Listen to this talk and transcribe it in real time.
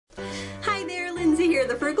here,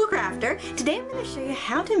 the Frugal Crafter. Today I'm going to show you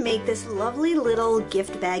how to make this lovely little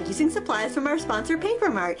gift bag using supplies from our sponsor Paper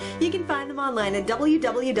Mart. You can find them online at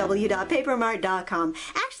www.papermart.com.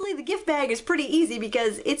 Actually, the gift bag is pretty easy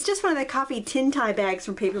because it's just one of the coffee tin tie bags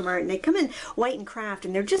from Paper Mart, and they come in white and craft,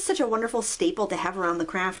 and they're just such a wonderful staple to have around the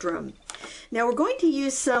craft room. Now we're going to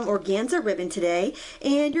use some organza ribbon today,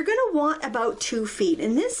 and you're going to want about 2 feet,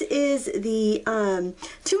 and this is the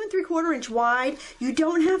 2 3/4 inch wide. You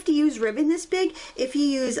don't have to use ribbon this big. If you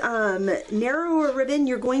use narrower ribbon,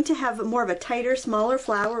 you're going to have more of a tighter, smaller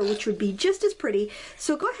flower, which would be just as pretty.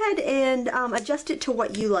 So go ahead and adjust it to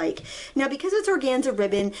what you like. Now because it's organza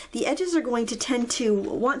ribbon, the edges are going to tend to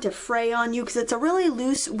want to fray on you because it's a really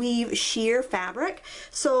loose weave sheer fabric.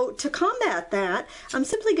 So to combat that, I'm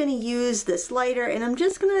simply going to use this lighter, and I'm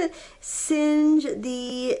just going to singe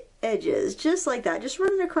the edges just like that. Just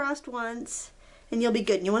run it across once and you'll be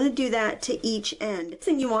good. And you want to do that to each end. The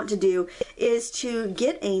thing you want to do is to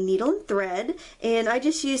get a needle and thread, and I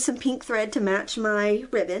just use some pink thread to match my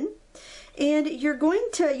ribbon. And you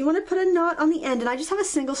want to put a knot on the end, and I just have a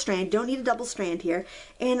single strand, don't need a double strand here.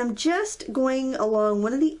 And I'm just going along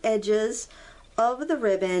one of the edges of the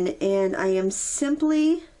ribbon, and I am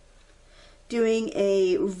simply doing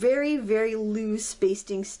a very, very loose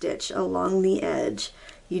basting stitch along the edge.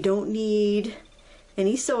 You don't need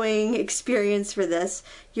any sewing experience for this.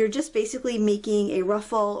 You're just basically making a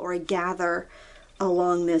ruffle or a gather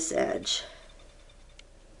along this edge.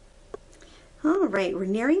 Alright, we're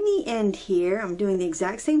nearing the end here. I'm doing the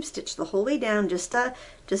exact same stitch the whole way down, just a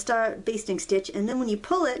basting stitch, and then when you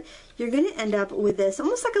pull it, you're going to end up with this,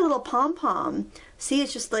 almost like a little pom-pom. See,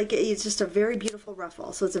 it's just a very beautiful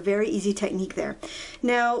ruffle, so it's a very easy technique there.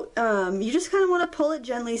 Now, you just kind of want to pull it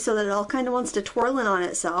gently so that it all kind of wants to twirl in on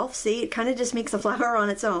itself. See, it kind of just makes a flower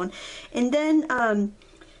on its own. And then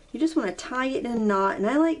you just want to tie it in a knot, and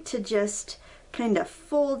I like to just kind of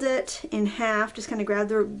fold it in half, just kind of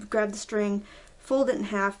grab the string, fold it in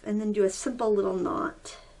half, and then do a simple little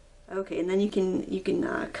knot. Okay, and then you can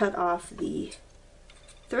cut off the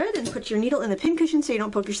thread and put your needle in the pincushion so you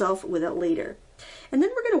don't poke yourself with it later. And then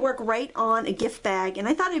we're going to work right on a gift bag, and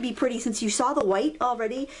I thought it'd be pretty since you saw the white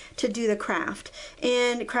already to do the craft.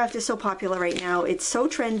 And craft is so popular right now. It's so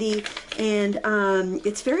trendy, and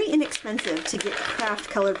it's very inexpensive to get craft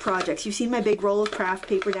colored projects. You've seen my big roll of craft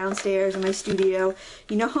paper downstairs in my studio.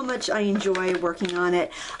 You know how much I enjoy working on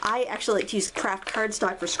it. I actually like to use craft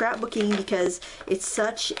cardstock for scrapbooking because it's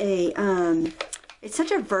such a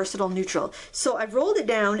versatile neutral. So I've rolled it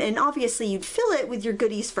down, and obviously you'd fill it with your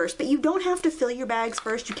goodies first, but you don't have to fill your bags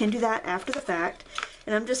first. You can do that after the fact.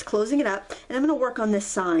 And I'm just closing it up, and I'm going to work on this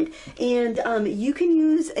side. And you can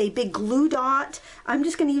use a big glue dot. I'm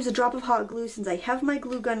just going to use a drop of hot glue since I have my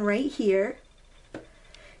glue gun right here.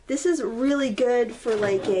 This is really good for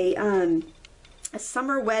like a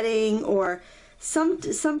summer wedding or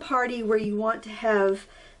some party where you want to have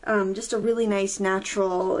just a really nice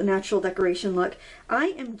natural decoration look.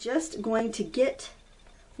 I am just going to get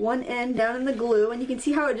one end down in the glue, and you can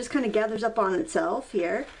see how it just kind of gathers up on itself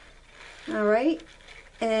here. Alright,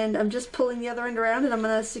 and I'm just pulling the other end around, and I'm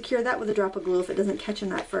going to secure that with a drop of glue if it doesn't catch in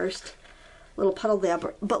that first little puddle there.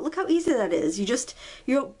 But look how easy that is. You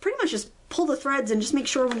pretty much just pull the threads and just make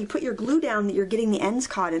sure when you put your glue down that you're getting the ends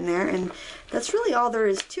caught in there, and that's really all there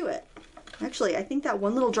is to it. Actually, I think that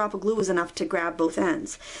one little drop of glue was enough to grab both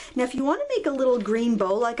ends. Now, if you want to make a little green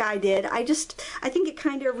bow like I did, I think it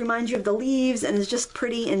kind of reminds you of the leaves and is just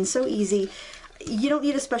pretty and so easy. You don't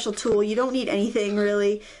need a special tool. You don't need anything,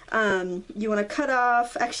 really. You want to cut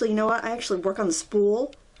off, actually, you know what? I actually work on the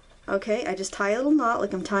spool. Okay, I just tie a little knot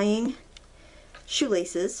like I'm tying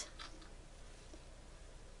shoelaces.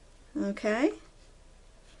 Okay.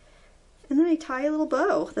 And then I tie a little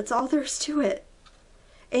bow. That's all there is to it.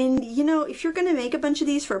 And you know, if you're going to make a bunch of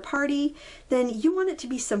these for a party, then you want it to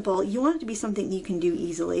be simple. You want it to be something you can do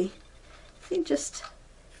easily. You just,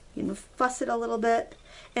 fuss it a little bit.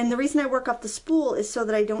 And the reason I work off the spool is so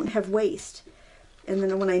that I don't have waste. And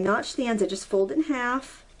then when I notch the ends, I just fold it in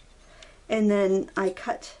half, and then I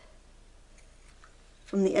cut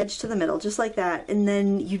from the edge to the middle, just like that. And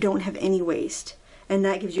then you don't have any waste. And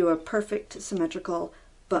that gives you a perfect symmetrical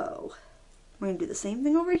bow. We're going to do the same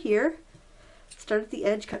thing over here. Start at the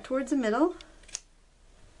edge, cut towards the middle.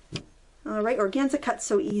 Alright, organza cuts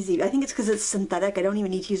so easy. I think it's because it's synthetic. I don't even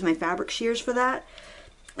need to use my fabric shears for that.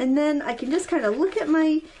 And then I can just kind of look at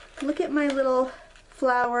my little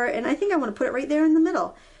flower, and I think I want to put it right there in the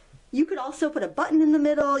middle. You could also put a button in the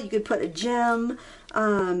middle. You could put a gem,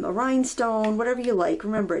 a rhinestone, whatever you like.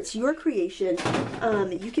 Remember, it's your creation.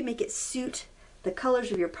 You can make it suit the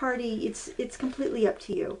colors of your party. It's completely up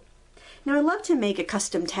to you. Now I love to make a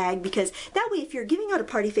custom tag because that way if you're giving out a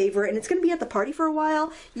party favor and it's going to be at the party for a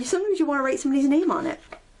while, sometimes you want to write somebody's name on it.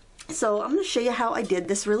 So I'm going to show you how I did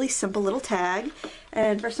this really simple little tag.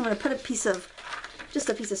 And first I'm going to put just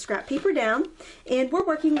a piece of scrap paper down, and we're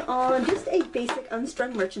working on just a basic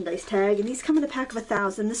unstrung merchandise tag, and these come in a pack of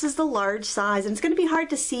 1,000. This is the large size, and it's going to be hard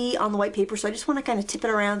to see on the white paper, so I just want to kind of tip it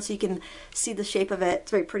around so you can see the shape of it.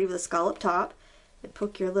 It's very pretty with a scallop top. And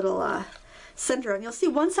poke your little center, and you'll see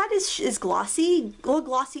one side is glossy, a little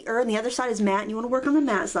glossier, and the other side is matte, and you want to work on the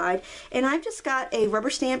matte side. And I've just got a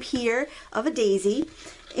rubber stamp here of a daisy,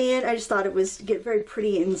 and I just thought it was get very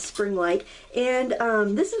pretty and spring-like. And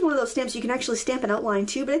this is one of those stamps you can actually stamp an outline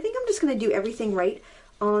too, but I think I'm just going to do everything right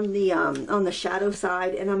on the shadow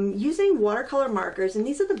side. And I'm using watercolor markers, and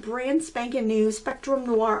these are the brand spanking new Spectrum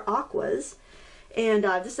Noir Aquas. And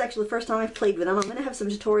this is actually the first time I've played with them. I'm going to have some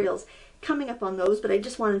tutorials coming up on those, but I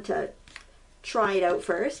just wanted to try it out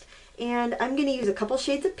first. And I'm going to use a couple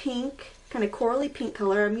shades of pink, kind of corally pink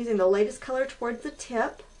color. I'm using the lightest color towards the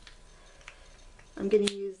tip. I'm going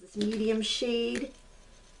to use this medium shade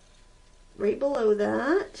right below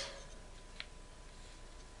that.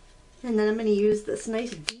 And then I'm going to use this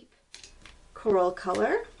nice deep coral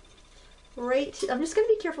color. I'm just going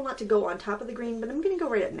to be careful not to go on top of the green, but I'm going to go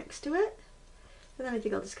right up next to it. And then I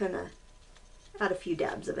think I'll just kind of add a few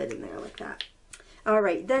dabs of it in there like that. All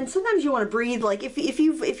right, then sometimes you want to breathe, like if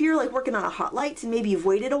you're like working on a hot lights and maybe you've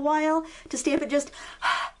waited a while to stamp it, just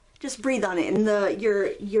breathe on it, and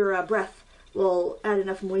your breath will add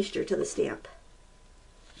enough moisture to the stamp.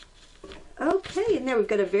 Okay, and there we've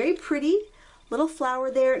got a very pretty little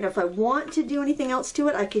flower there. And if I want to do anything else to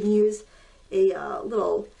it, I can use a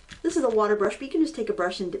this is a water brush, but you can just take a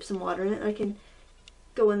brush and dip some water in it. I can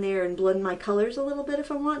go in there and blend my colors a little bit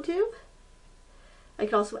if I want to. I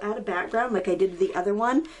could also add a background like I did the other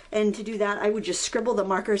one, and to do that I would just scribble the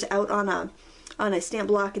markers out on a stamp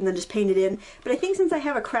block and then just paint it in. But I think since I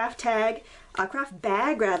have a craft bag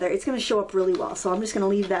rather, it's going to show up really well, so I'm just going to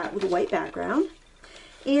leave that with a white background.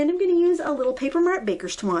 And I'm going to use a little Paper Mart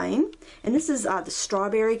baker's twine, and this is the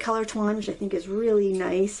strawberry color twine, which I think is really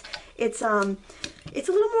nice. It's a little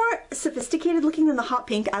more sophisticated looking than the hot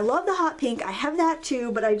pink. I love the hot pink, I have that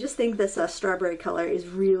too, but I just think this strawberry color is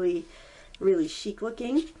really chic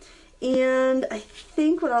looking. And I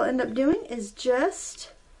think what I'll end up doing is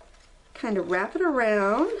just kind of wrap it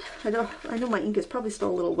around. I know my ink is probably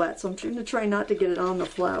still a little wet, so I'm going to try not to get it on the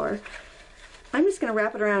flower. I'm just going to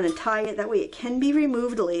wrap it around and tie it, that way it can be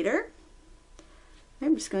removed later.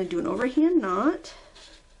 I'm just going to do an overhand knot,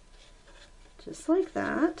 just like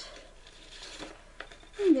that.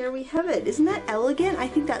 And there we have it. Isn't that elegant? I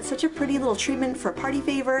think that's such a pretty little treatment for a party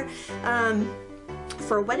favor.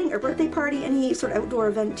 For a wedding or birthday party, any sort of outdoor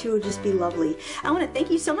event too, would just be lovely. I want to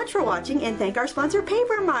thank you so much for watching, and thank our sponsor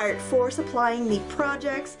Paper Mart for supplying the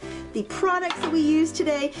products that we use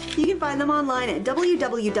today. You can find them online at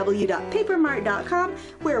www.papermart.com,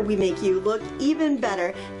 where we make you look even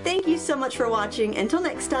better. Thank you so much for watching. Until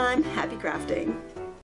next time, happy crafting.